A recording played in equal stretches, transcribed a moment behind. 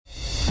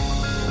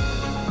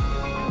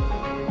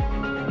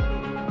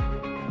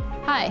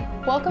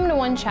Welcome to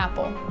One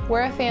Chapel.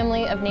 We're a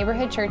family of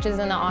neighborhood churches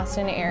in the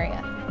Austin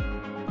area.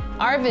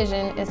 Our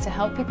vision is to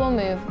help people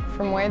move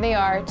from where they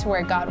are to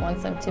where God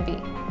wants them to be.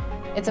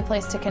 It's a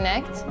place to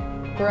connect,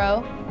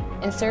 grow,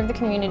 and serve the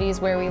communities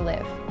where we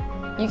live.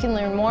 You can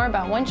learn more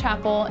about One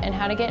Chapel and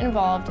how to get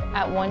involved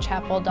at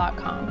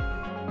onechapel.com.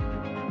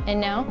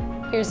 And now,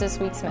 here's this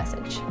week's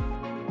message.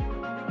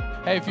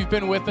 Hey, if you've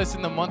been with us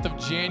in the month of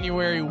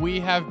January, we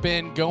have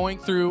been going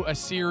through a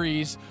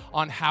series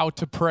on how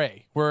to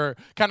pray. We're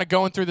kind of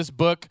going through this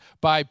book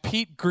by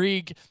Pete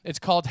Greig. It's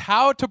called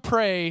How to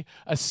Pray,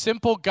 A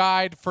Simple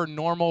Guide for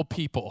Normal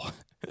People.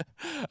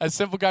 A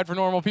Simple Guide for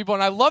Normal People.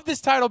 And I love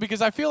this title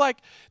because I feel like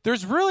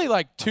there's really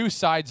like two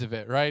sides of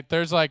it, right?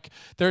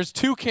 There's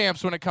two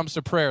camps when it comes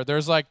to prayer.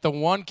 There's like the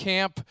one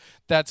camp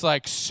that's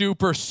like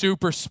super,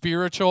 super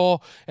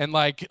spiritual and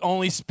like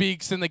only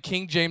speaks in the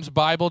King James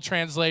Bible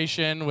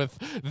translation with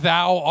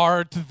thou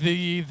art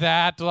thee,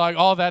 that, like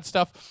all that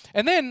stuff.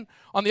 And then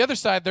on the other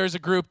side, there's a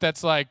group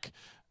that's like,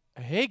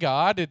 hey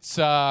God, it's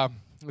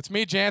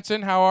me,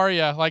 Jansen. How are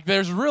you? Like,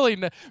 there's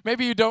really,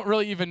 maybe you don't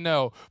really even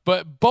know,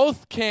 but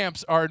both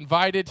camps are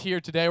invited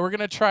here today. We're going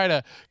to try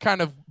to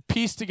kind of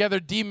piece together,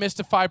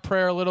 demystify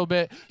prayer a little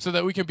bit so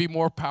that we can be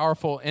more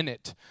powerful in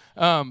it.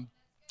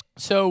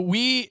 So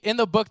in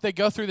the book, they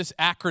go through this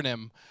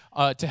acronym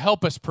to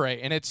help us pray,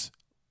 and it's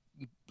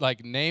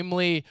like,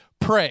 namely,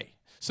 pray.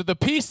 So the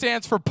P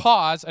stands for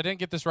pause. I didn't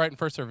get this right in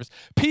first service.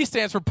 P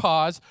stands for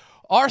pause.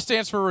 R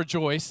stands for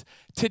rejoice.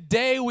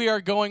 Today we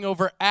are going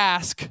over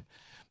ask.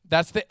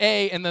 That's the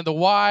A, and then the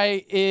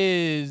Y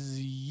is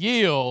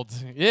yield.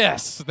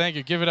 Yes, thank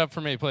you. Give it up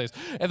for me, please.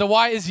 And the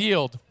Y is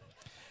yield.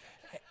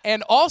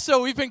 And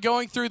also, we've been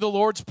going through the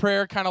Lord's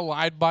Prayer kind of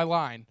line by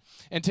line.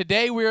 And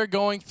today we are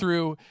going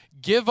through,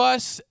 give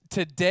us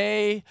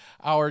today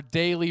our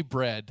daily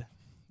bread.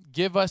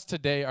 Give us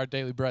today our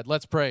daily bread.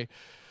 Let's pray.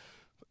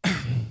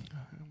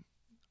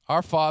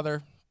 Our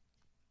Father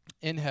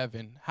in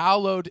heaven,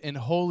 hallowed and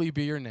holy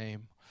be your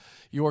name.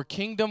 Your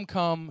kingdom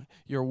come,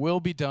 your will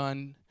be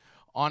done,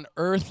 on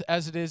earth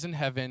as it is in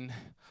heaven,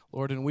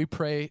 Lord, and we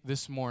pray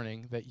this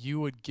morning that you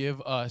would give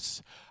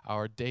us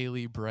our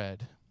daily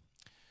bread.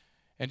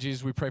 And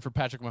Jesus, we pray for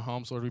Patrick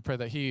Mahomes, Lord, we pray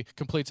that he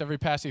completes every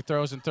pass he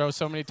throws and throws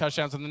so many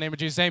touchdowns in the name of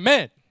Jesus.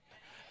 Amen.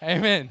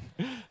 Amen.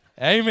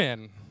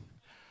 Amen.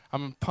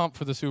 I'm pumped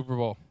for the Super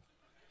Bowl.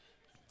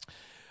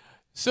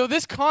 So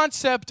this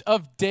concept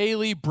of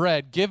daily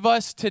bread, give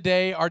us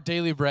today our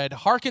daily bread,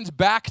 harkens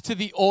back to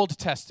the Old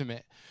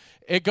Testament.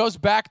 It goes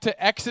back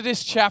to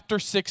Exodus chapter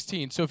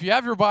 16. So if you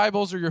have your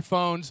Bibles or your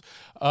phones,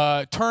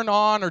 turn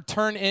on or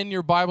turn in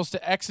your Bibles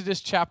to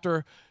Exodus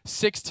chapter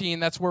 16.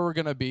 That's where we're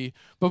going to be.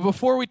 But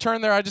before we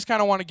turn there, I just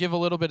kind of want to give a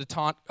little bit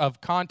of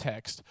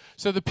context.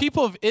 So the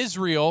people of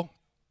Israel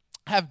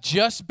have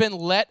just been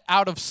let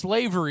out of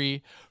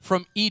slavery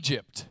from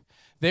Egypt.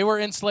 They were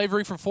in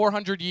slavery for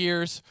 400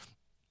 years.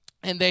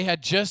 And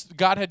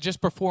God had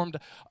just performed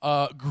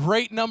a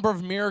great number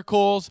of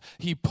miracles.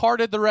 He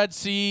parted the Red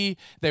Sea.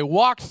 They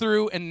walked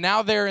through, and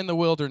now they're in the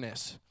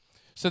wilderness.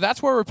 So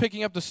that's where we're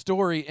picking up the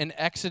story in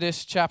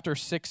Exodus chapter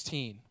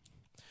 16.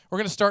 We're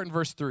going to start in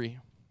verse 3.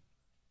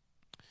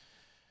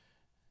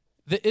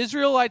 The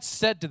Israelites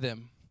said to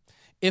them,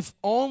 "If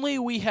only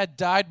we had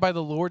died by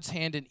the Lord's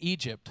hand in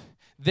Egypt.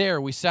 There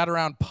we sat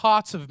around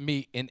pots of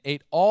meat and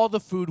ate all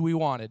the food we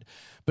wanted.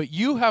 But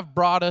you have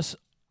brought us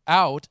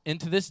out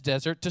into this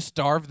desert to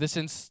starve this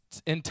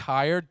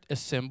entire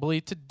assembly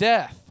to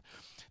death."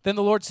 Then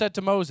the Lord said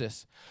to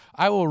Moses,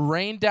 "I will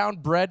rain down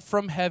bread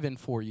from heaven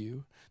for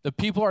you. The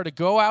people are to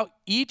go out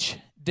each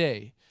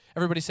day."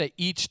 Everybody say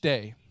each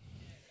day.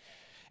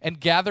 "And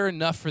gather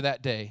enough for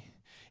that day.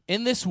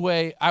 In this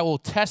way, I will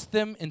test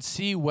them and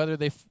see whether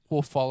they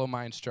will follow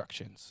my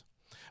instructions."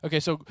 Okay,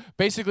 so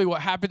basically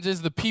what happens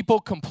is the people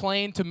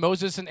complain to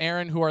Moses and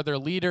Aaron, who are their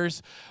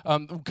leaders,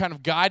 kind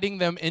of guiding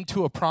them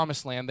into a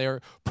promised land. They're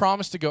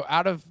promised to go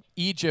out of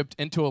Egypt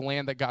into a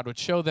land that God would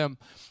show them.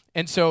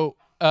 And so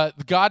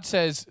God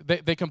says,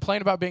 they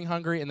complain about being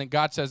hungry, and then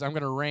God says, "I'm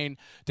going to rain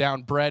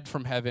down bread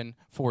from heaven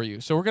for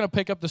you." So we're going to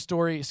pick up the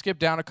story, skip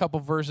down a couple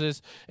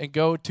verses, and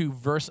go to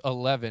verse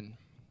 11.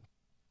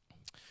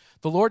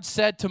 The Lord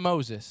said to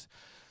Moses,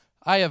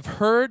 "I have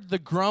heard the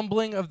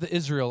grumbling of the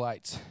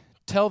Israelites.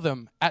 Tell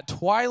them, at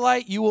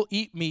twilight you will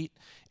eat meat,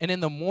 and in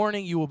the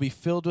morning you will be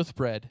filled with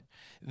bread.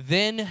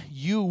 Then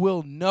you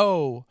will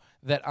know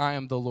that I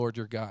am the Lord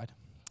your God."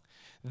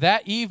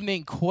 That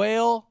evening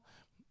quail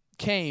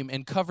came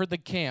and covered the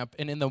camp,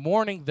 and in the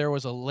morning there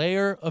was a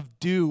layer of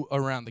dew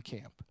around the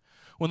camp.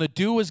 When the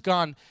dew was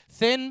gone,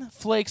 thin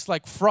flakes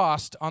like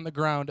frost on the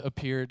ground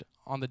appeared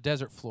on the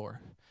desert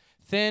floor.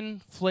 Thin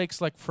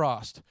flakes like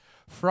frost.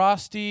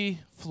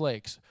 Frosty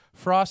flakes.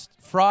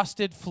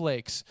 Frosted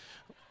flakes.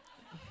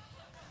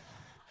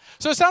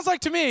 So it sounds like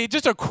to me,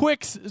 just a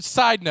quick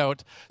side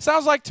note,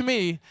 sounds like to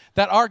me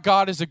that our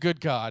God is a good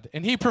God,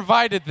 and he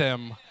provided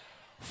them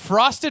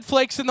frosted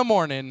flakes in the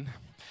morning,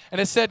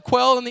 and it said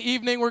quail in the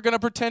evening. We're going to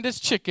pretend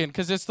it's chicken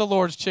because it's the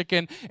Lord's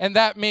chicken, and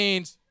that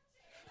means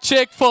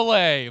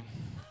Chick-fil-A.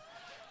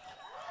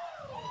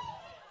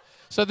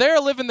 So they're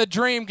living the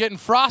dream, getting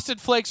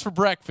Frosted Flakes for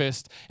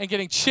breakfast and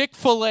getting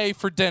Chick-fil-A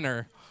for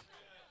dinner.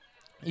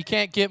 You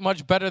can't get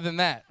much better than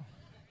that.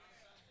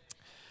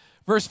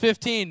 Verse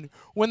 15,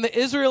 when the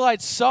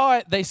Israelites saw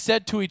it, they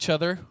said to each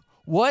other,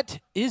 "What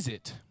is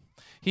it?"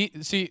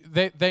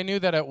 They knew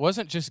that it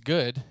wasn't just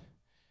good,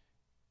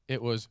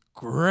 it was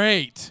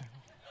great.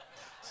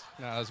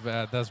 No,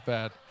 that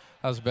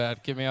was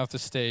bad. Get me off the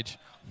stage.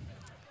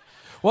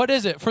 What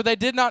is it? For they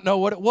did not know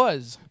what it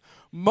was.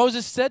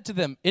 Moses said to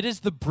them, "It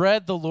is the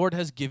bread the Lord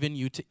has given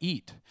you to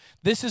eat.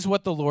 This is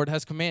what the Lord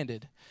has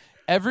commanded.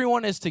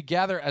 Everyone is to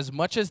gather as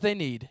much as they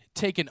need.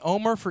 Take an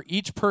omer for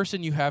each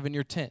person you have in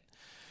your tent."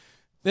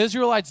 The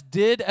Israelites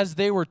did as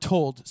they were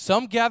told.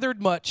 Some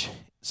gathered much,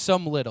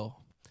 some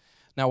little.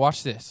 Now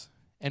watch this.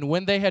 And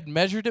when they had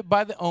measured it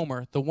by the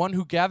omer, the one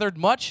who gathered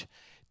much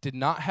did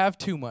not have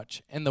too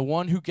much, and the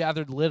one who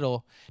gathered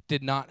little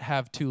did not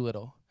have too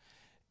little.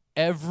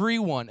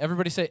 Everyone,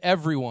 everybody say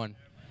everyone.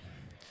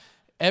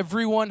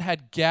 Everyone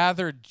had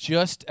gathered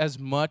just as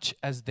much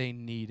as they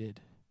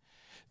needed.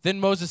 Then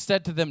Moses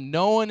said to them,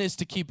 "No one is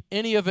to keep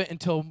any of it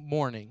until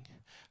morning."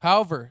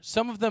 However,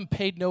 some of them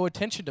paid no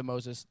attention to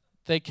Moses.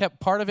 They kept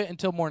part of it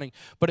until morning,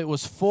 but it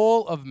was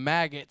full of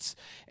maggots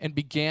and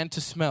began to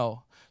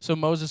smell. So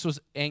Moses was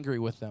angry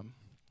with them.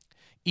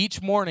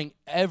 Each morning,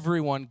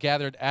 everyone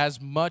gathered as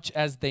much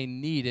as they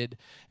needed,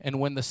 and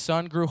when the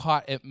sun grew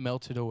hot, it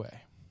melted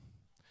away.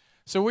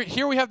 So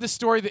here we have this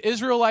story. The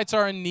Israelites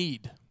are in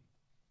need.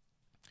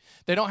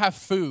 They don't have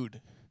food,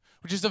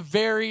 which is a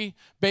very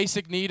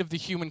basic need of the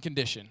human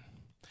condition.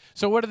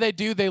 So what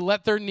do? They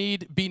let their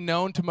need be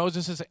known to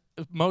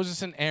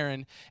Moses and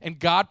Aaron, and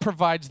God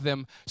provides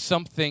them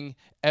something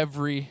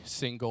every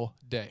single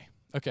day.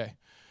 Okay,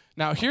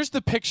 now here's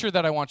the picture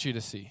that I want you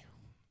to see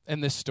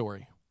in this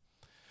story.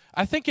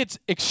 I think it's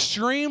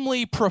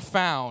extremely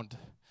profound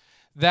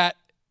that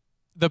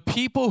the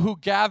people who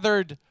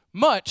gathered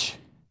much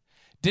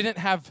didn't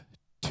have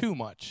too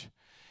much,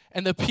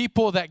 and the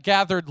people that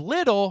gathered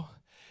little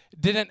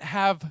didn't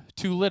have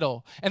too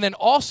little. And then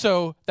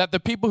also that the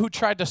people who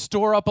tried to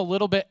store up a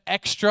little bit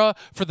extra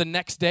for the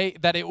next day,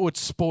 that it would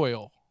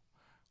spoil.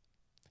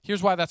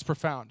 Here's why that's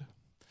profound.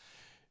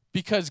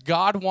 Because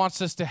God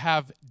wants us to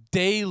have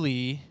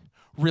daily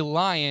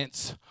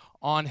reliance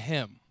on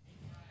him.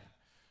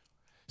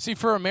 See,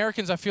 for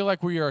Americans, I feel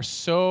like we are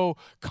so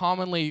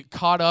commonly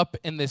caught up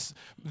in this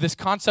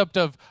concept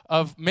of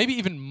maybe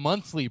even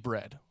monthly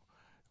bread.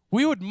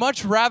 We would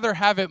much rather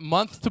have it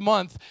month to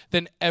month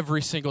than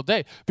every single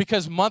day,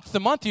 because month to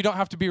month, you don't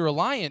have to be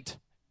reliant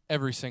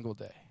every single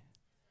day.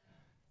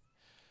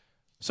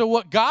 So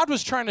what God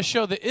was trying to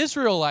show the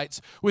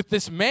Israelites with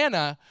this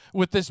manna,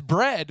 with this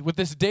bread, with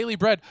this daily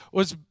bread,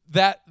 was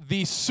that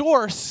the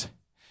source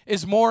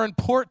is more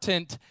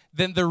important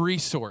than the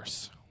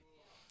resource.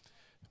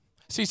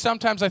 See,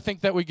 sometimes I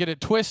think that we get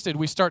it twisted.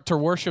 We start to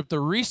worship the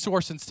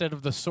resource instead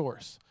of the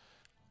source.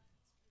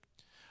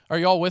 Are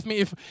y'all with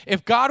me?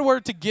 If God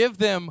were to give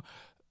them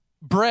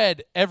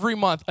bread every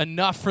month,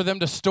 enough for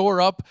them to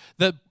store up,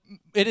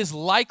 it is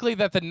likely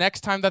that the next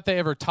time that they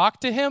ever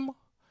talk to him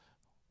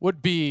would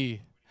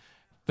be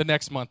the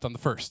next month on the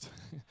 1st.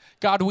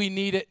 God, we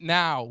need it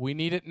now. We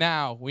need it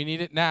now. We need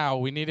it now.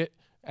 We need it.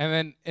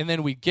 And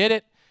then we get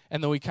it,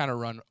 and then we kind of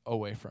run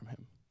away from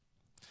him.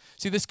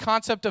 See, this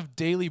concept of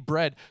daily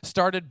bread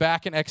started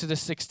back in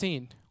Exodus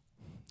 16.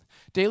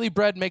 Daily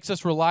bread makes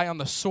us rely on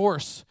the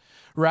source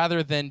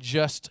rather than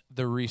just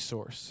the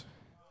resource.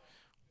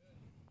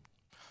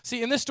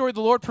 See, in this story, the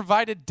Lord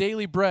provided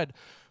daily bread,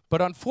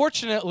 but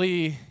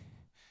unfortunately,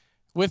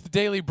 with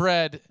daily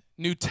bread,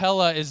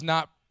 Nutella is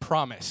not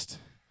promised.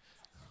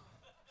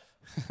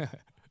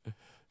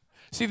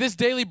 See, this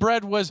daily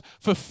bread was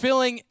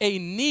fulfilling a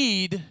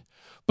need,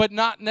 but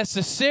not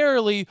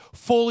necessarily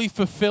fully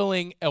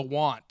fulfilling a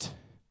want.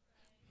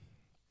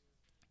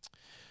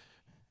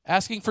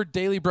 Asking for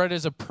daily bread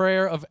is a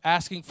prayer of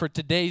asking for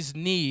today's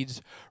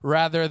needs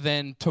rather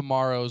than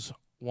tomorrow's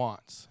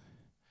wants.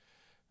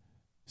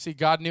 See,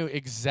 God knew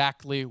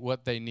exactly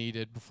what they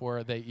needed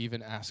before they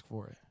even asked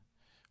for it.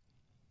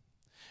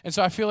 And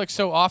so I feel like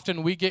so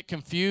often we get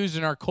confused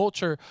in our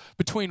culture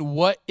between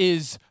what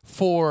is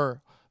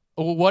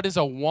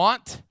a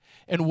want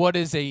and what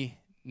is a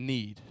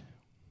need.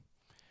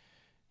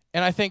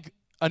 And I think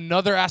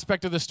another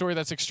aspect of the story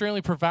that's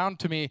extremely profound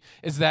to me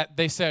is that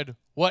they said,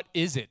 "What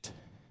is it?"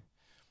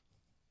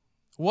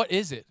 What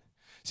is it?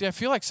 See, I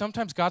feel like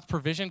sometimes God's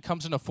provision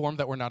comes in a form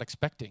that we're not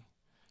expecting.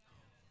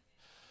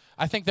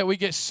 I think that we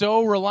get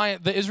so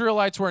reliant. The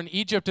Israelites were in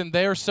Egypt, and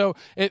they're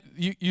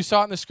you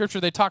saw it in the scripture,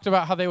 they talked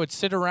about how they would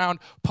sit around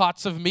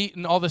pots of meat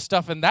and all this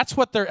stuff, and that's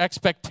what their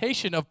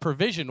expectation of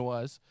provision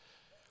was.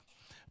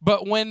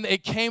 But when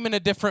it came in a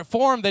different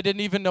form, they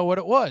didn't even know what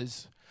it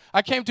was.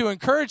 I came to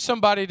encourage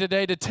somebody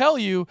today to tell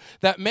you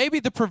that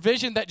maybe the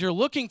provision that you're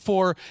looking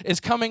for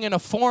is coming in a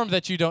form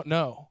that you don't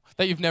know,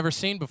 that you've never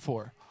seen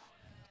before.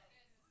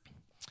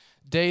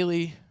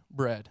 Daily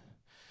bread.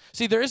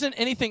 See, there isn't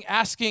anything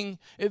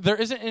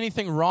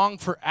wrong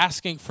for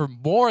asking for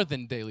more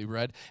than daily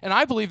bread. And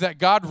I believe that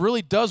God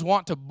really does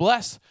want to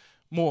bless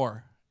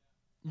more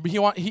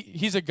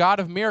He's a God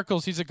of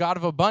miracles. He's a God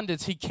of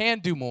abundance. He can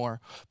do more,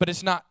 but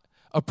it's not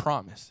a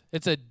promise.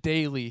 It's a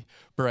daily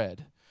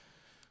bread.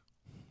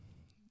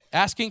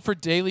 Asking for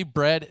daily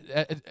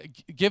bread,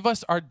 give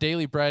us our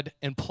daily bread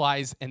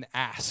implies an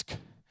ask.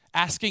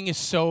 Asking is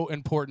so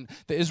important.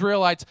 The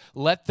Israelites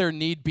let their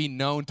need be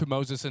known to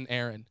Moses and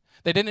Aaron.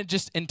 They didn't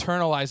just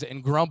internalize it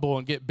and grumble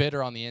and get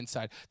bitter on the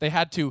inside. They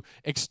had to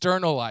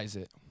externalize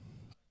it.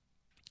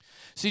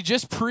 See,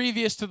 just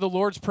previous to the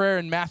Lord's Prayer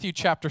in Matthew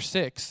chapter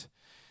 6,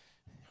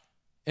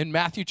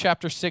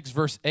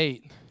 verse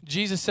 8,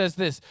 Jesus says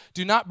this,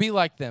 "Do not be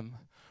like them,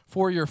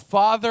 for your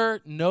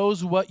Father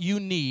knows what you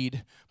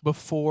need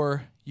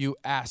before you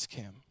ask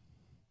him."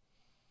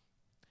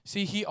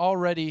 See, he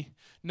already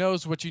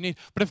knows what you need.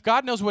 But if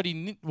God knows what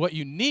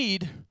you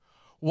need,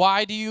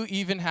 why do you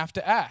even have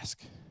to ask?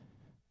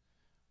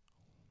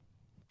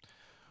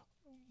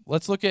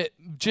 Let's look at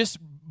just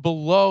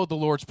below the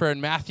Lord's Prayer in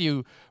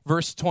Matthew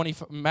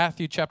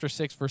chapter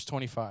 6, verse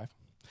 25.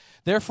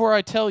 "Therefore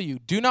I tell you,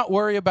 do not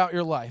worry about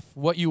your life,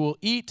 what you will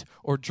eat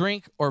or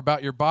drink, or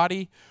about your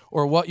body,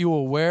 or what you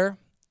will wear.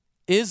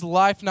 Is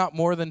life not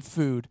more than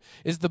food?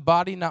 Is the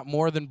body not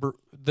more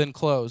than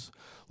clothes?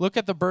 Look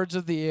at the birds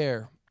of the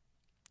air.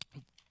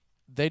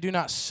 They do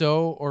not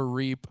sow or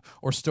reap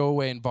or stow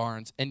away in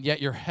barns, and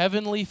yet your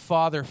heavenly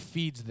Father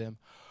feeds them.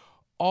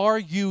 Are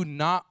you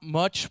not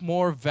much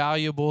more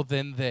valuable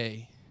than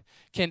they?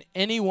 Can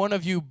any one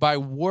of you, by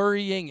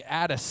worrying,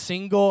 add a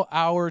single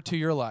hour to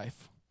your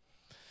life?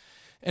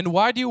 And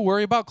why do you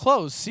worry about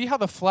clothes? See how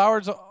the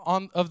flowers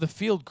of the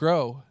field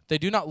grow. They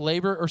do not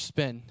labor or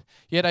spin.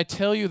 Yet I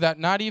tell you that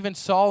not even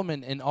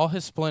Solomon in all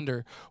his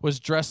splendor was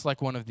dressed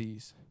like one of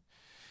these.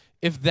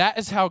 If that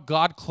is how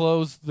God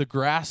clothes the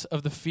grass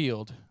of the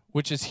field,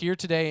 which is here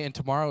today and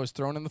tomorrow is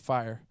thrown in the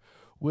fire,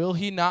 will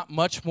he not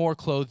much more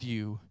clothe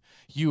you,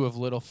 you of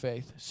little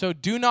faith? So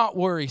do not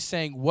worry,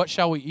 saying, what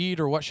shall we eat,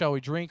 or what shall we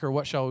drink, or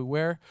what shall we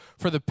wear?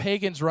 For the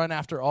pagans run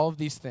after all of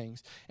these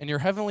things, and your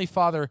heavenly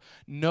Father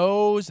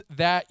knows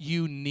that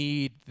you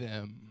need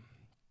them."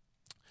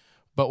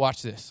 But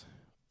watch this.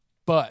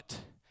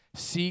 "But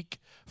seek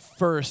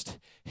first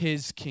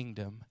his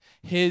kingdom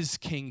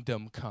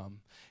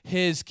come.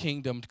 His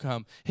kingdom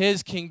come.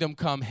 His kingdom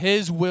come.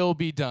 His will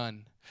be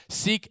done.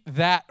 Seek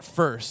that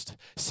first.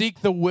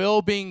 Seek the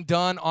will being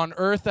done on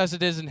earth as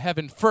it is in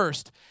heaven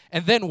first.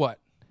 And then what?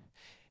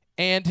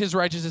 And his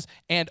righteousness.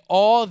 And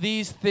all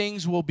these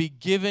things will be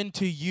given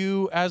to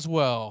you as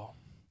well."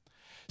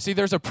 See,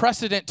 there's a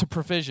precedent to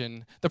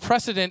provision. The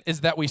precedent is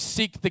that we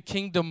seek the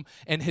kingdom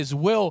and his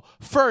will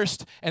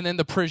first, and then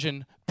the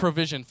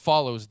provision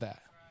follows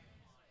that.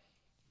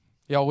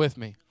 Y'all with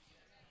me?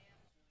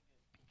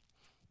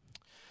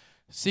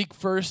 Seek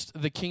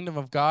first the kingdom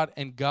of God,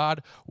 and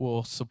God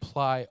will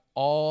supply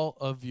all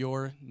of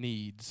your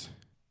needs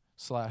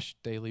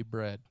 / daily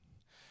bread.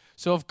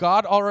 So if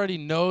God already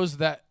knows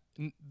that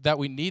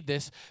we need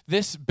this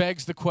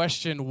begs the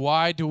question,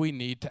 why do we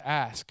need to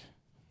ask?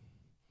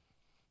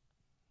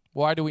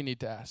 Why do we need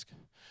to ask?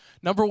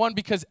 Number one,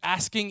 because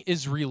asking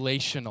is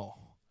relational.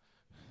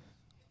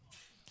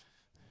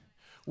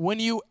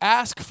 When you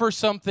ask for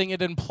something,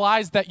 it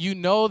implies that you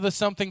know the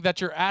something that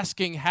you're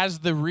asking has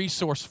the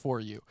resource for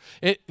you.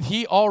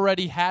 He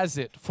already has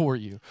it for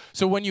you.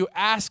 So when you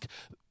ask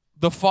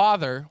the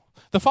Father's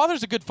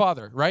a good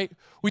father, right?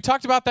 We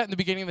talked about that in the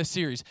beginning of the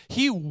series.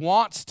 He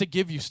wants to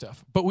give you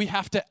stuff, but we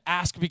have to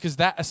ask because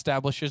that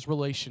establishes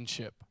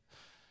relationship.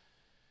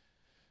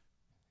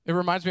 It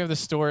reminds me of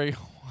this story.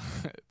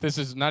 This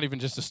is not even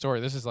just a story.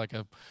 This is like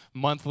a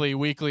monthly,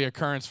 weekly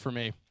occurrence for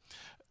me.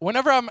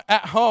 Whenever I'm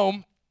at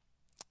home,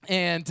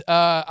 and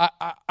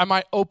I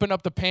might open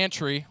up the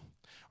pantry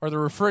or the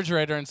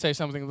refrigerator and say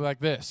something like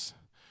this: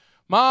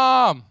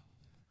 "Mom,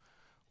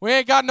 we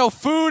ain't got no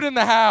food in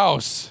the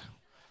house."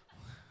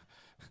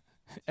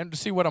 And to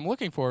see what I'm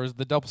looking for is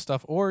the double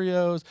stuffed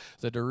Oreos,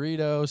 the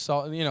Doritos,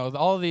 salt,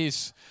 all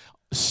these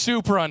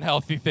super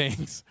unhealthy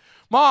things.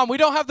 "Mom, we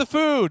don't have the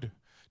food."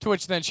 To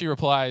which then she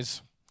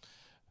replies,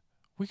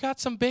 "We got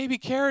some baby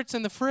carrots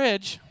in the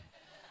fridge."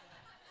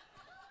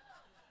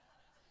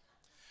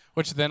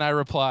 Which then I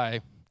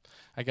reply,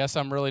 "I guess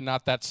I'm really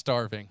not that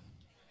starving."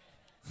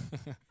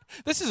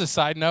 This is a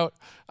side note.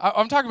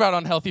 I'm talking about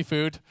unhealthy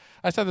food.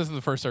 I said this in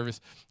the first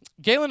service.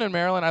 Galen and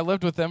Marilyn, I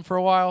lived with them for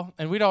a while,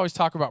 and we'd always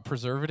talk about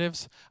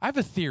preservatives. I have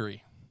a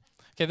theory.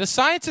 Okay, the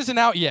science isn't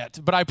out yet,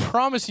 but I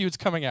promise you it's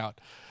coming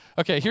out.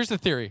 Okay, here's the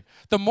theory.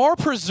 The more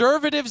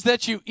preservatives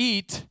that you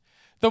eat,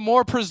 the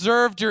more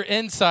preserved your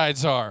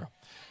insides are.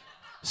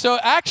 So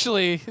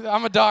actually,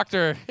 I'm a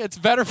doctor. It's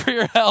better for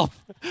your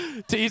health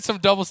to eat some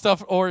double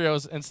stuffed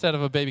Oreos instead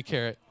of a baby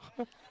carrot.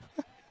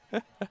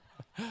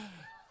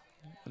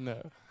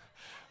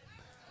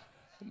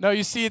 No,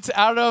 you see, it's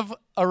out of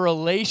a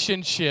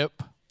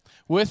relationship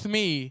with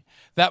me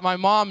that my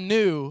mom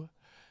knew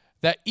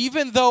that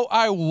even though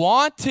I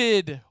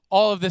wanted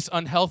all of this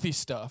unhealthy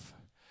stuff,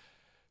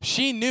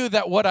 she knew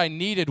that what I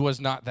needed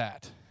was not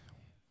that.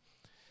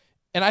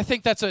 And I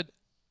think that's a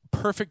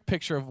perfect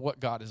picture of what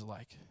God is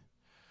like.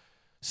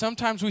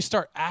 Sometimes we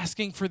start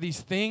asking for these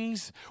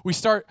things. We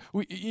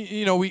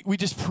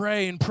just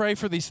pray and pray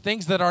for these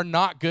things that are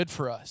not good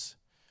for us.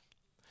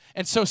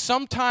 And so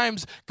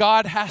sometimes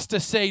God has to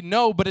say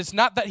no, but it's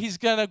not that he's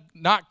going to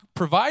not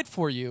provide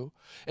for you.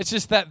 It's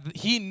just that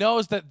he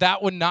knows that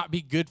that would not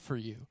be good for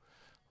you.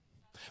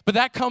 But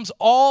that comes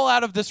all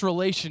out of this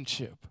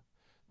relationship.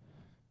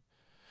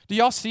 Do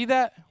y'all see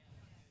that?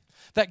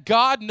 That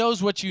God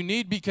knows what you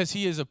need because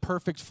he is a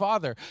perfect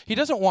father. He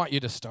doesn't want you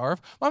to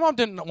starve. My mom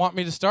didn't want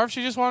me to starve.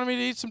 She just wanted me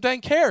to eat some dang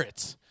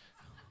carrots.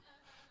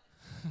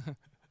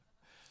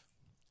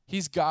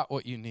 He's got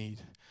what you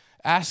need.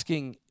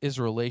 Asking is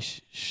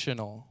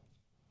relational.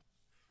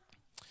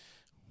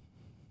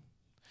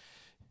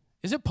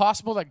 Is it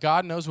possible that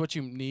God knows what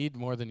you need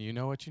more than you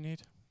know what you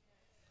need?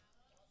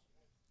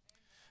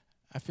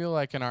 I feel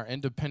like in our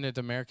independent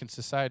American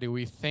society,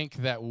 we think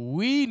that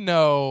we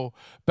know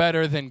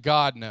better than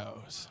God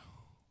knows.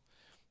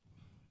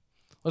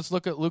 Let's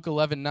look at Luke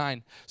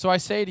 11:9. So I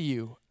say to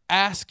you,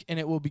 ask and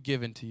it will be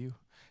given to you.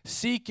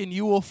 Seek and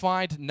you will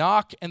find.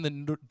 Knock and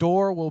the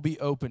door will be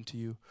open to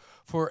you.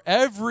 For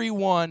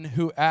everyone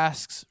who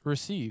asks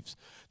receives.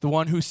 The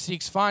one who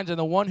seeks finds, and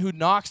the one who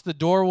knocks, the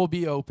door will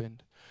be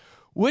opened.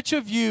 Which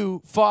of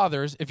you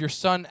fathers, if your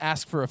son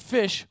asks for a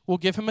fish, will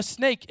give him a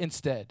snake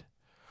instead?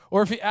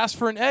 Or if he asks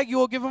for an egg, you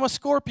will give him a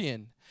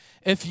scorpion.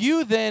 If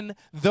you then,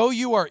 though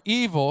you are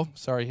evil,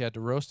 sorry he had to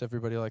roast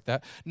everybody like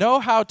that, know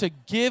how to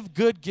give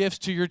good gifts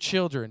to your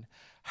children,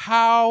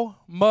 how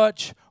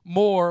much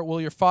more will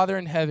your Father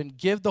in heaven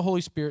give the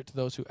Holy Spirit to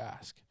those who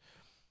ask?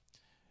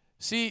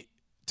 See,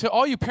 to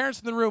all you parents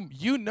in the room,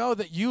 you know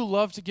that you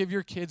love to give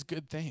your kids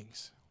good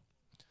things.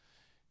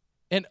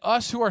 And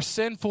us who are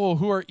sinful,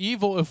 who are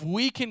evil, if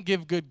we can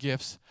give good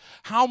gifts,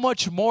 how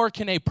much more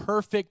can a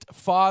perfect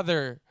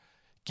Father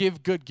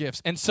give good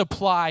gifts and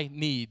supply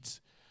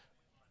needs?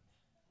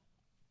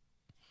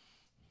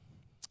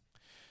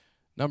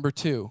 Number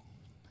 2,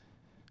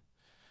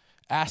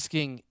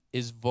 asking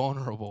is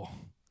vulnerable.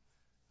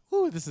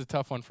 Ooh, this is a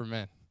tough one for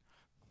men.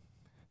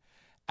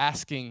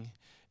 Asking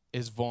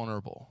is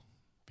vulnerable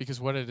because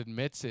what it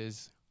admits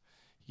is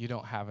you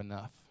don't have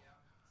enough.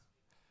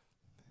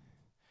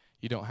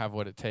 You don't have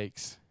what it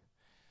takes,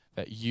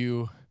 that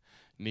you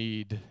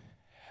need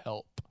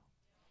help.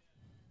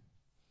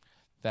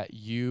 That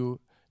you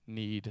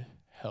need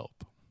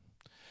help.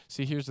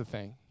 See, here's the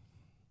thing.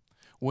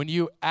 When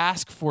you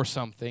ask for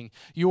something,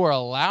 you are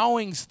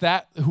allowing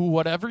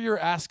whatever you're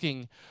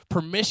asking,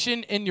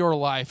 permission in your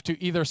life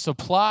to either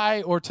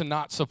supply or to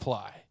not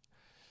supply.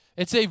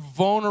 It's a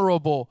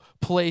vulnerable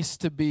place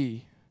to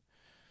be.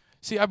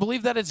 See, I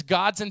believe that it's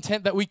God's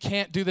intent that we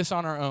can't do this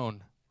on our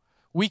own.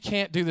 We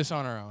can't do this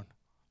on our own.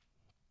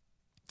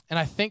 And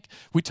I think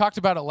we talked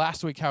about it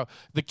last week, how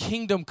the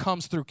kingdom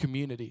comes through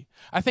community.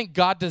 I think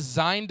God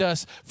designed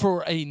us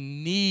for a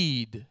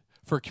need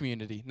for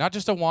community. Not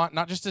just a want,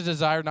 not just a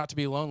desire not to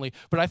be lonely,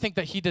 but I think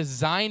that he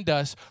designed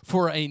us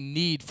for a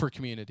need for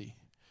community.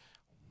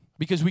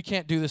 Because we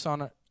can't do this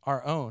on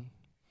our own.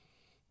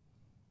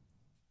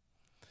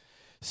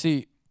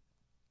 See,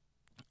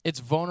 it's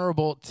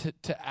vulnerable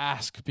to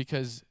ask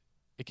because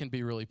it can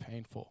be really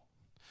painful.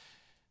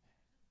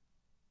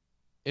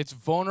 It's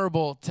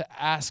vulnerable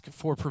to ask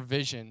for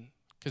provision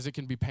because it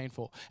can be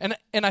painful. And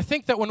I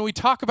think that when we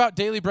talk about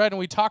daily bread and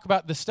we talk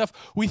about this stuff,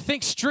 we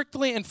think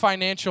strictly in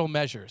financial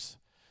measures.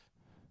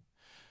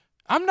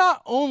 I'm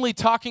not only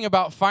talking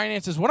about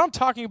finances. What I'm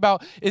talking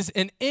about is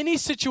in any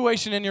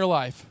situation in your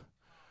life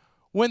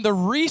when the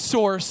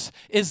resource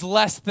is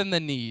less than the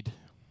need.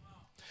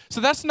 So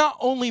that's not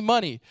only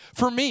money.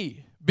 For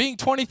me, being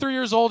 23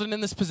 years old and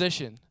in this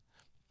position,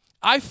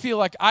 I feel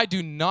like I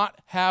do not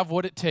have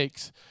what it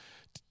takes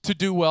to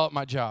do well at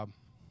my job.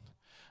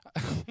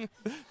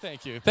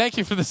 Thank you. Thank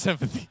you for the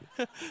sympathy.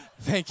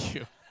 Thank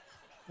you.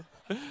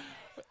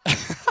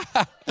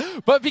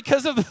 But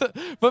because of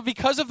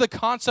the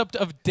concept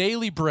of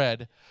daily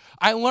bread,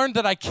 I learned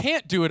that I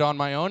can't do it on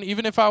my own,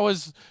 even if I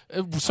was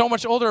so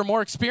much older or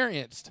more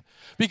experienced,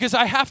 because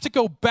I have to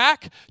go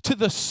back to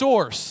the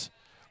source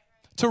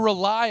to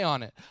rely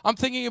on it. I'm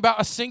thinking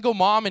about a single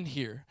mom in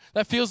here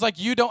that feels like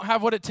you don't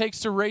have what it takes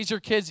to raise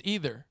your kids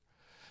either.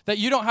 That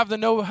you don't have the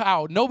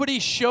know-how. Nobody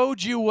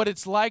showed you what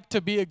it's like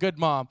to be a good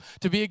mom,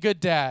 to be a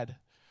good dad.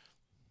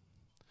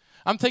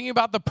 I'm thinking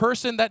about the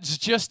person that's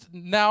just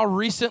now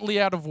recently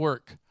out of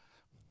work.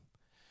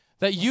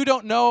 That you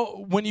don't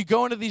know when you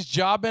go into these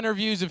job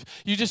interviews, if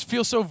you just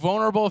feel so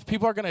vulnerable, if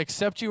people are going to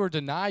accept you or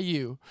deny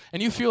you,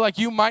 and you feel like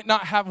you might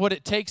not have what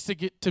it takes to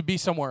get to be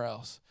somewhere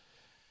else.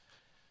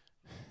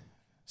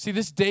 See,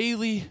 this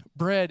daily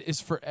bread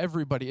is for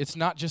everybody. It's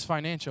not just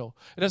financial.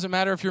 It doesn't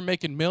matter if you're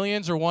making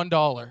millions or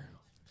 $1.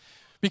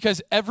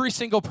 Because every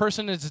single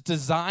person is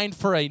designed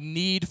for a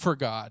need for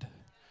God.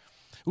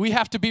 We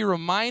have to be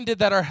reminded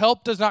that our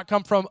help does not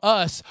come from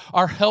us.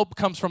 Our help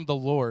comes from the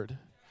Lord.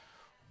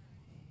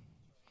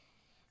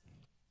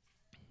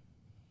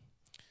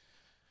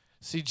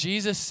 See,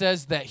 Jesus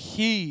says that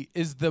he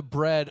is the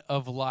bread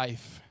of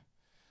life.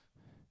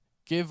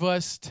 Give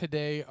us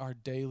today our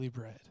daily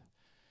bread.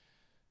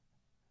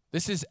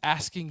 This is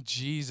asking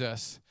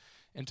Jesus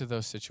into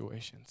those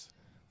situations.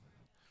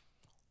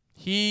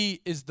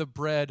 He is the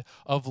bread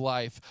of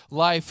life,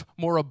 life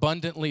more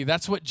abundantly.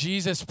 That's what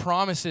Jesus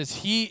promises.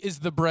 He is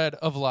the bread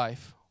of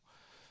life.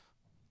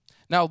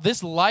 Now,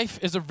 this life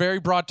is a very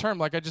broad term,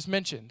 like I just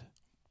mentioned.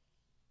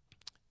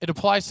 It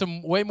applies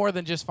to way more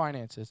than just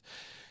finances.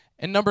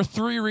 And number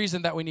 3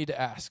 reason that we need to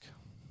ask.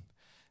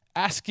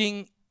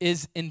 Asking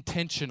is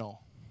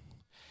intentional.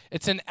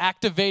 It's an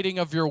activating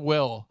of your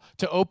will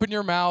to open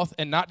your mouth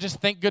and not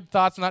just think good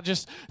thoughts, not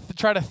just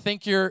try to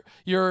think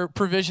your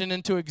provision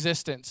into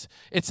existence.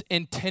 It's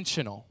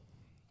intentional.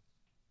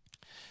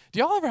 Do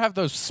y'all ever have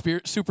those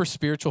super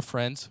spiritual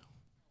friends?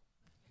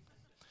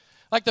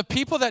 Like the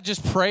people that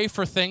just pray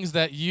for things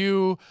that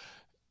you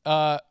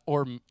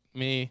or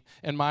me,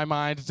 in my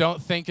mind,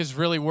 don't think is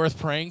really worth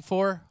praying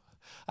for?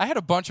 I had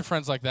a bunch of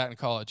friends like that in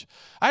college.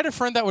 I had a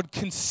friend that would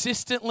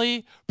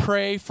consistently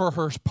pray for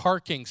her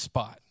parking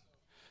spot.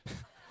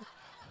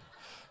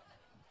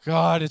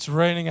 God, it's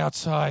raining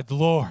outside.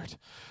 Lord,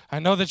 I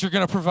know that you're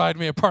going to provide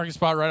me a parking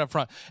spot right up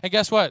front. And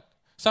guess what?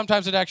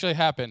 Sometimes it actually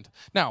happened.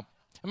 Now,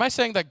 am I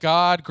saying that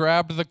God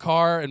grabbed the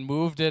car and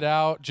moved it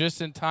out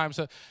just in time?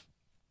 So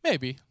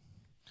maybe.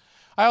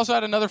 I also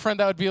had another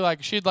friend that would be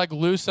like, she'd like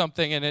lose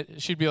something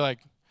and she'd be like,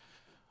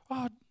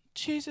 oh,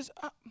 Jesus,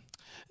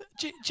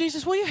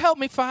 Jesus, will you help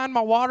me find my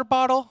water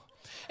bottle?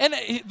 And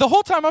the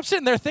whole time I'm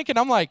sitting there thinking,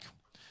 I'm like,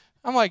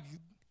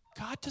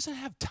 God doesn't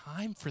have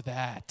time for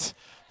that.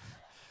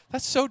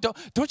 That's so dumb.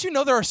 Don't you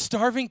know there are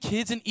starving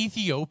kids in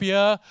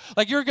Ethiopia?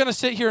 Like you're going to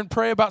sit here and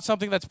pray about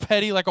something that's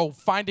petty, like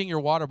finding your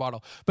water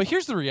bottle. But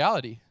here's the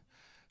reality.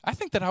 I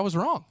think that I was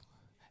wrong.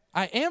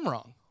 I am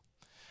wrong.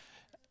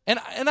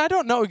 And I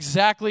don't know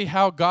exactly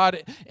how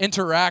God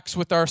interacts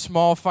with our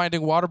small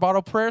finding water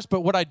bottle prayers,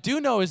 but what I do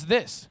know is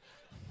this.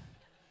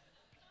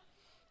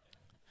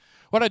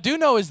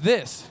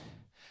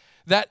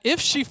 That if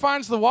she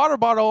finds the water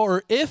bottle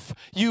or if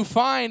you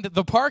find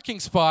the parking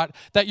spot,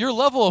 that your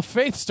level of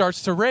faith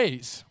starts to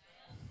raise.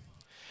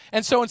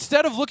 And so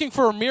instead of looking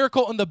for a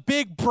miracle in the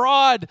big,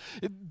 broad,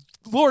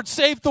 Lord,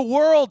 save the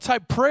world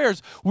type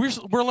prayers,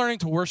 we're learning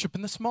to worship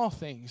in the small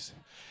things.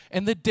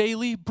 And the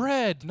daily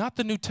bread, not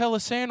the Nutella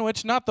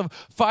sandwich, not the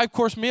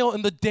 5-course meal,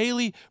 and the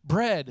daily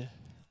bread.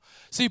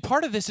 See,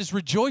 part of this is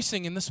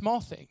rejoicing in the small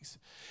things.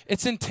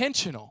 It's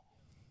intentional.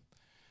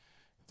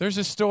 There's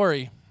a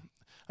story.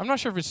 I'm not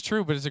sure if it's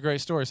true, but it's a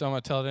great story, so I'm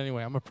going to tell it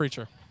anyway. I'm a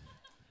preacher.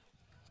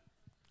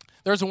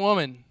 There's a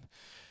woman,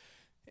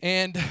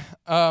 and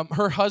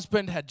her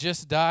husband had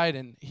just died,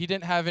 and he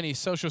didn't have any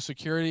Social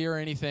Security or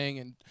anything,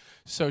 and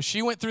so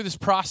she went through this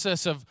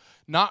process of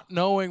not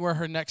knowing where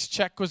her next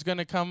check was going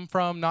to come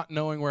from, not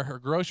knowing where her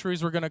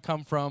groceries were going to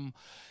come from,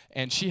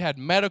 and she had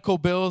medical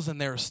bills,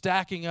 and they were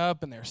stacking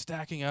up, and they were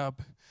stacking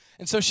up.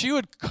 And so she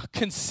would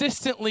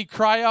consistently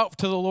cry out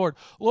to the Lord,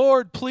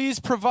 Lord, please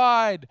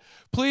provide.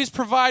 Please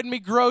provide me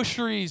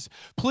groceries.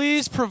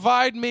 Please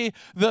provide me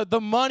the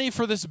money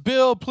for this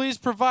bill. Please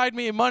provide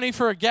me money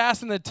for a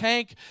gas in the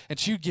tank. And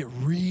she would get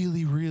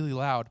really, really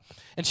loud.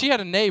 And she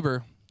had a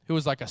neighbor who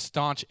was like a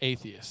staunch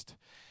atheist.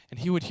 And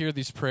he would hear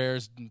these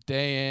prayers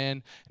day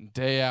in and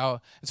day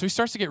out. And so he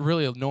starts to get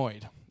really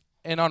annoyed.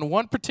 And on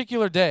one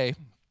particular day,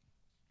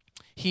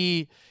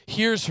 he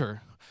hears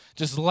her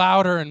just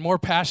louder and more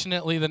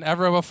passionately than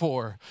ever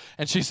before.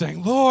 And she's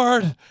saying,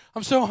 Lord,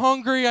 I'm so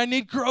hungry. I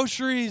need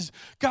groceries.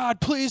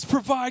 God, please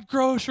provide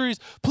groceries.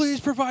 Please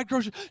provide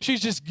groceries.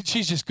 She's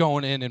just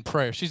going in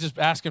prayer. She's just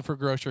asking for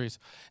groceries.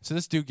 So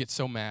this dude gets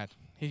so mad.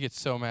 He gets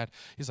so mad.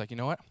 He's like, you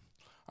know what?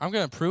 I'm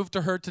going to prove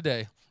to her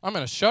today. I'm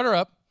going to shut her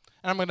up,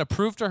 and I'm going to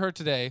prove to her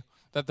today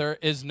that there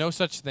is no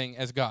such thing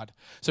as God.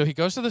 So he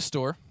goes to the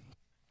store.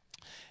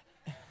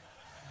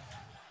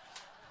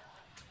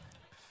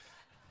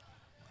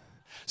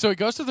 So he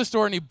goes to the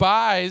store and he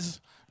buys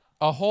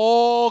a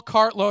whole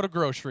cartload of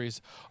groceries,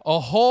 a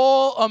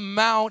whole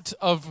amount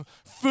of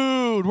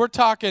food. We're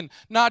talking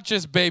not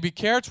just baby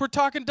carrots, we're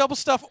talking double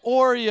stuffed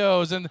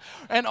Oreos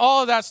and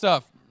all of that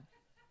stuff.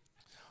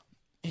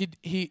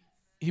 He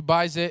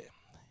buys it,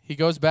 he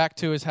goes back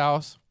to his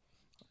house,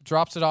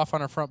 drops it off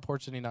on her front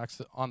porch, and he knocks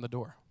on the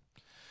door.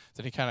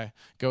 Then he kind of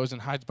goes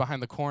and hides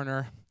behind the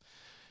corner.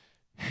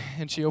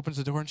 And she opens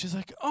the door and she's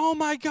like, oh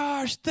my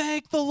gosh,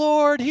 thank the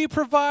Lord. He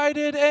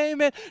provided.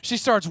 Amen. She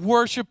starts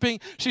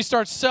worshiping. She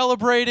starts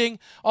celebrating,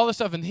 all this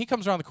stuff. And he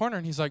comes around the corner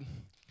and he's like,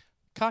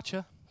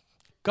 gotcha.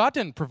 God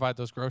didn't provide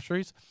those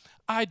groceries.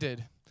 I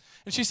did.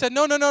 And she said,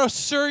 no,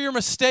 sir, you're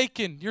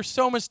mistaken. You're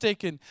so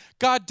mistaken.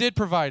 God did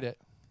provide it.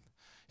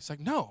 He's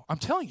like, no, I'm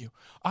telling you,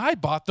 I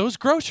bought those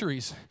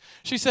groceries.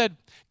 She said,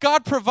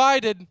 God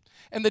provided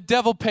and the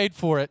devil paid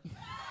for it.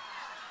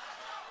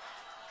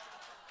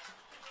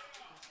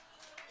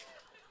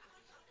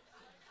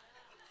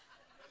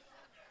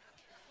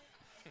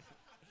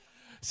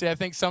 See, I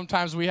think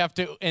sometimes we have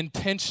to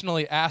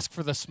intentionally ask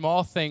for the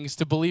small things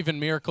to believe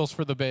in miracles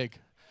for the big.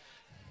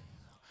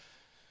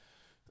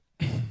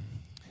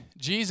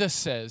 Jesus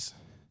says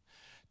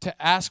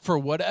to ask for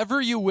whatever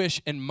you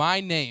wish in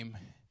my name,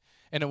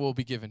 and it will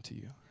be given to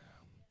you.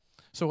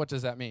 So what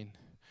does that mean?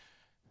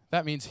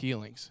 that means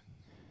healings.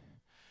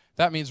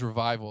 That means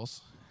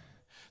revivals.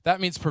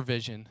 That means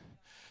provision.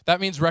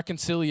 That means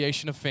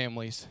reconciliation of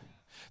families.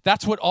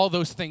 That's what all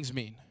those things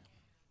mean.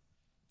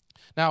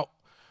 Now,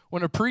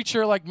 when a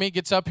preacher like me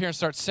gets up here and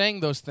starts saying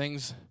those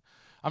things,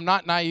 I'm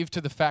not naive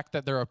to the fact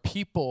that there are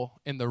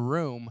people in the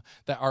room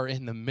that are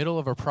in the middle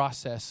of a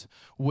process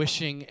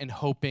wishing and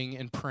hoping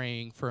and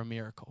praying for a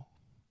miracle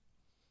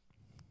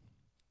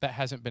that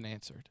hasn't been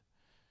answered.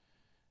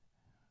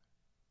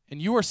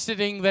 And you are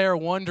sitting there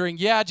wondering,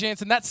 yeah,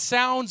 Jansen, that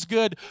sounds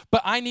good,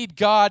 but I need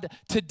God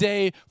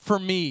today for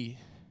me.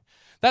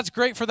 That's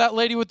great for that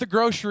lady with the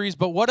groceries,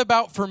 but what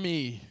about for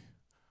me?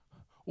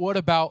 What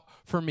about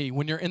for me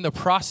when you're in the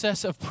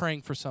process of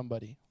praying for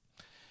somebody?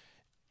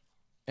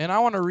 And I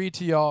want to read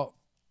to y'all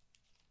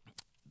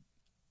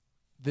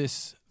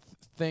this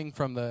thing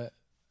from the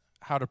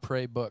How to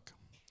Pray book.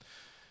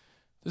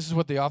 This is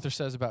what the author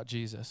says about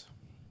Jesus.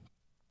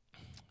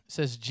 It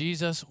says,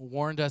 Jesus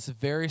warned us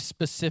very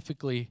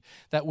specifically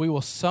that we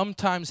will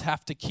sometimes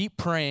have to keep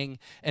praying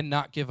and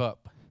not give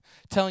up,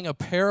 telling a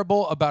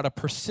parable about a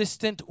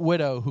persistent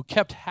widow who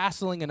kept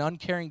hassling an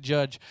uncaring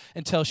judge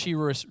until she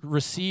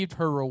received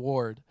her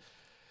reward.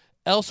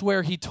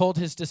 Elsewhere, he told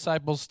his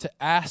disciples to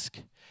ask,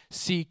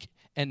 seek,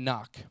 and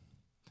knock.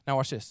 Now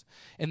watch this.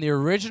 In the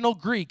original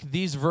Greek,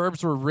 these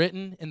verbs were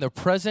written in the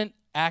present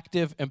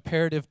active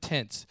imperative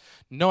tense.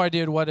 No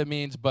idea what it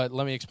means, but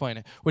let me explain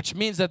it. Which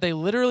means that they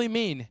literally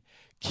mean,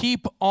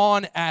 keep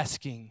on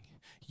asking,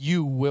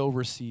 you will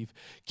receive.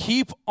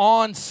 Keep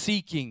on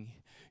seeking,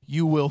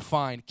 you will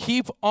find.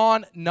 Keep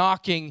on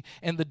knocking,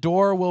 and the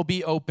door will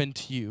be open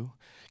to you.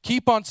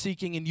 Keep on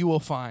seeking, and you will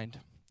find.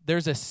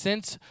 There's a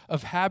sense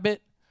of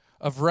habit,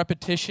 of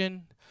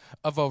repetition,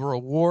 of a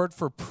reward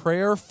for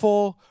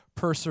prayerful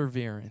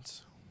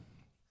perseverance.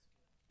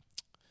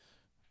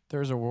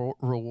 There's a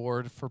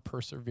reward for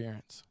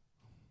perseverance.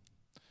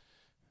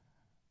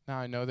 Now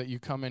I know that you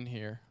come in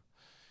here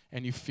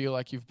and you feel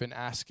like you've been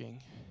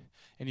asking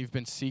and you've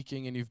been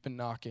seeking and you've been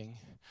knocking.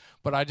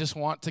 But I just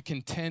want to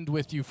contend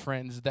with you,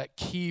 friends, that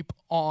keep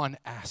on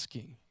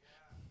asking.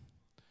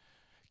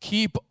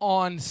 Keep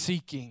on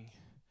seeking.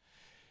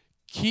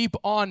 Keep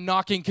on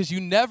knocking, because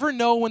you never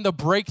know when the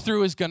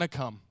breakthrough is going to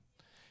come.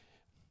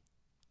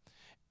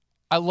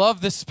 I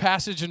love this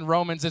passage in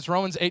Romans. It's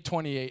Romans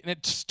 8:28, and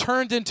it's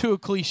turned into a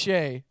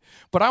cliche,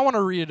 but I want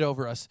to read it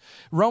over us.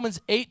 Romans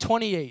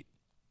 8:28.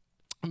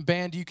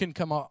 Band, you can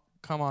come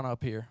on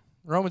up here.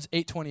 Romans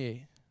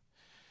 8:28.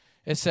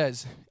 It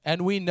says,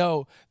 and we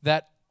know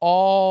that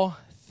all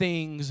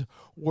things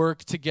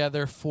work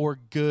together for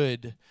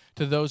good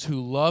to those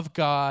who love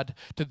God,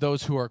 to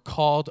those who are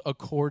called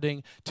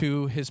according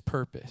to his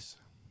purpose.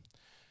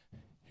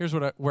 Here's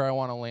where I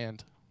want to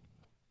land.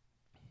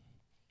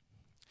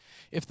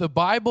 If the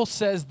Bible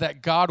says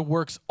that God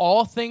works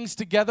all things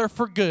together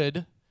for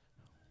good,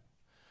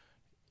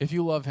 if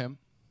you love him,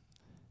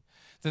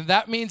 then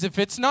that means if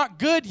it's not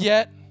good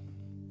yet,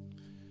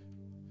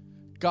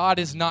 God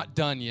is not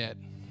done yet.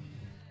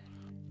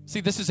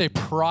 See, this is a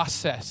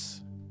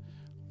process.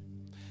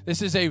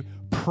 This is a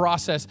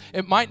process.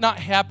 It might not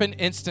happen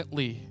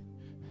instantly.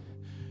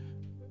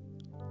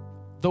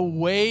 The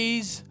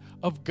ways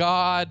of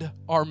God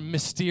are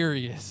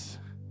mysterious,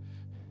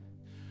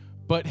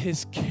 but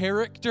his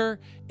character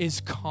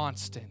is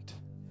constant.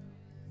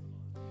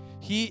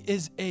 He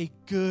is a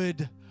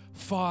good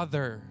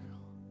Father.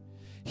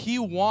 He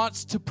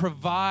wants to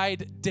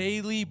provide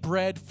daily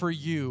bread for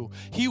you.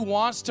 He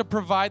wants to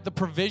provide the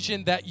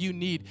provision that you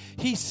need.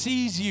 He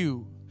sees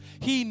you.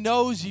 He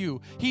knows you.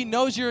 He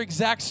knows your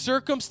exact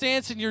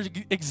circumstance and your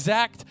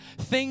exact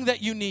thing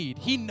that you need.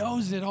 He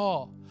knows it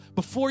all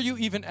before you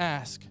even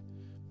ask.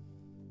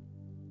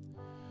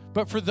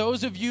 But for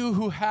those of you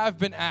who have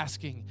been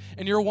asking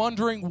and you're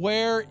wondering,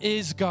 where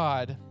is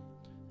God?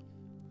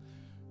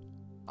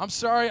 I'm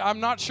sorry, I'm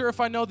not sure if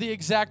I know the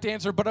exact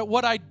answer, but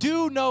what I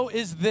do know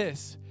is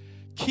this.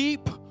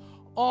 Keep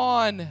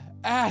on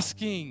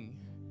asking.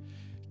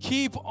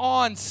 Keep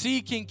on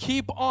seeking.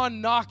 Keep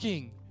on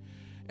knocking.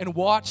 And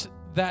watch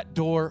that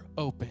door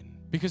open.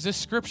 Because this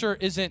scripture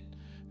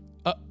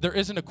there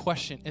isn't a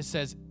question. It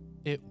says,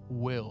 it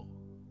will.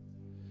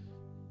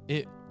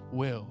 It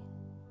will.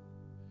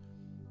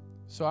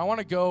 So I want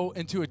to go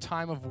into a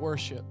time of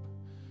worship.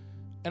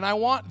 And I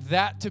want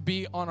that to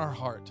be on our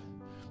heart.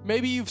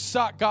 Maybe you've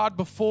sought God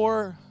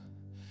before.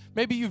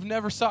 Maybe you've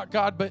never sought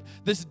God, but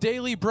this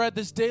daily bread,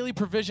 this daily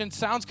provision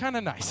sounds kind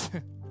of nice.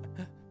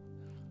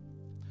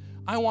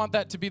 I want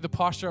that to be the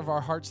posture of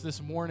our hearts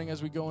this morning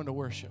as we go into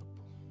worship.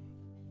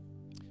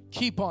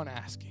 Keep on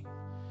asking.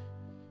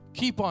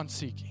 Keep on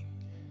seeking.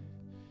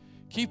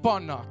 Keep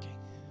on knocking.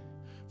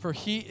 For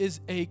he is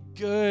a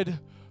good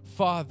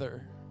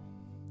Father.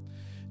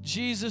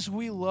 Jesus,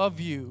 we love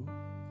you.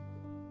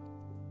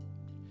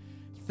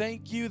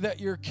 Thank you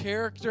that your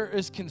character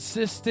is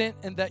consistent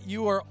and that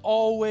you are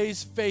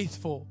always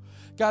faithful.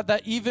 God,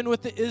 that even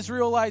with the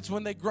Israelites,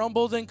 when they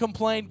grumbled and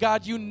complained,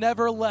 God, you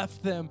never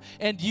left them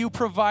and you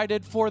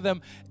provided for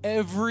them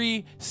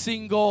every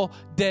single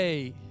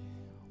day.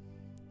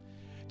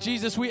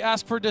 Jesus, we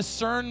ask for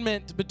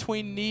discernment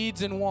between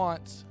needs and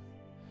wants.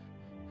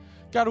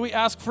 God, we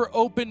ask for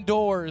open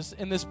doors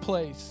in this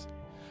place.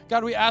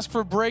 God, we ask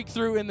for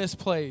breakthrough in this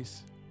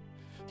place.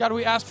 God,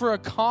 we ask for a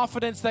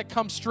confidence that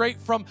comes straight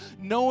from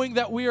knowing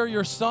that we are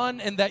your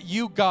son and that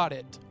you got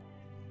it.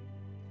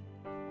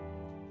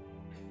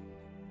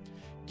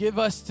 Give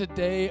us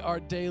today our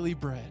daily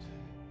bread.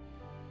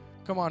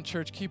 Come on,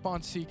 church, keep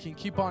on seeking,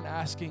 keep on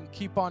asking,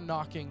 keep on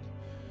knocking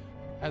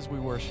as we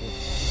worship.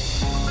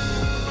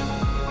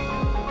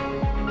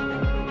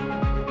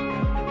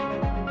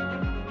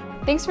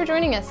 Thanks for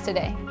joining us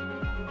today.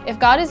 If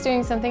God is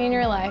doing something in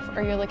your life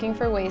or you're looking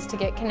for ways to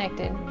get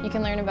connected, you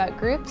can learn about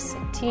groups,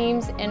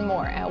 teams, and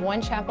more at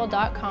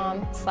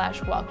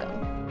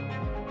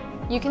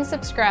onechapel.com/welcome. You can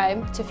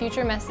subscribe to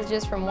future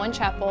messages from One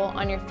Chapel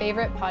on your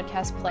favorite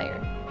podcast player.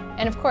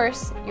 And of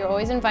course, you're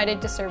always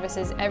invited to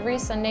services every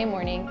Sunday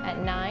morning at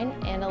 9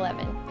 and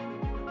 11.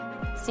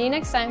 See you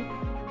next time.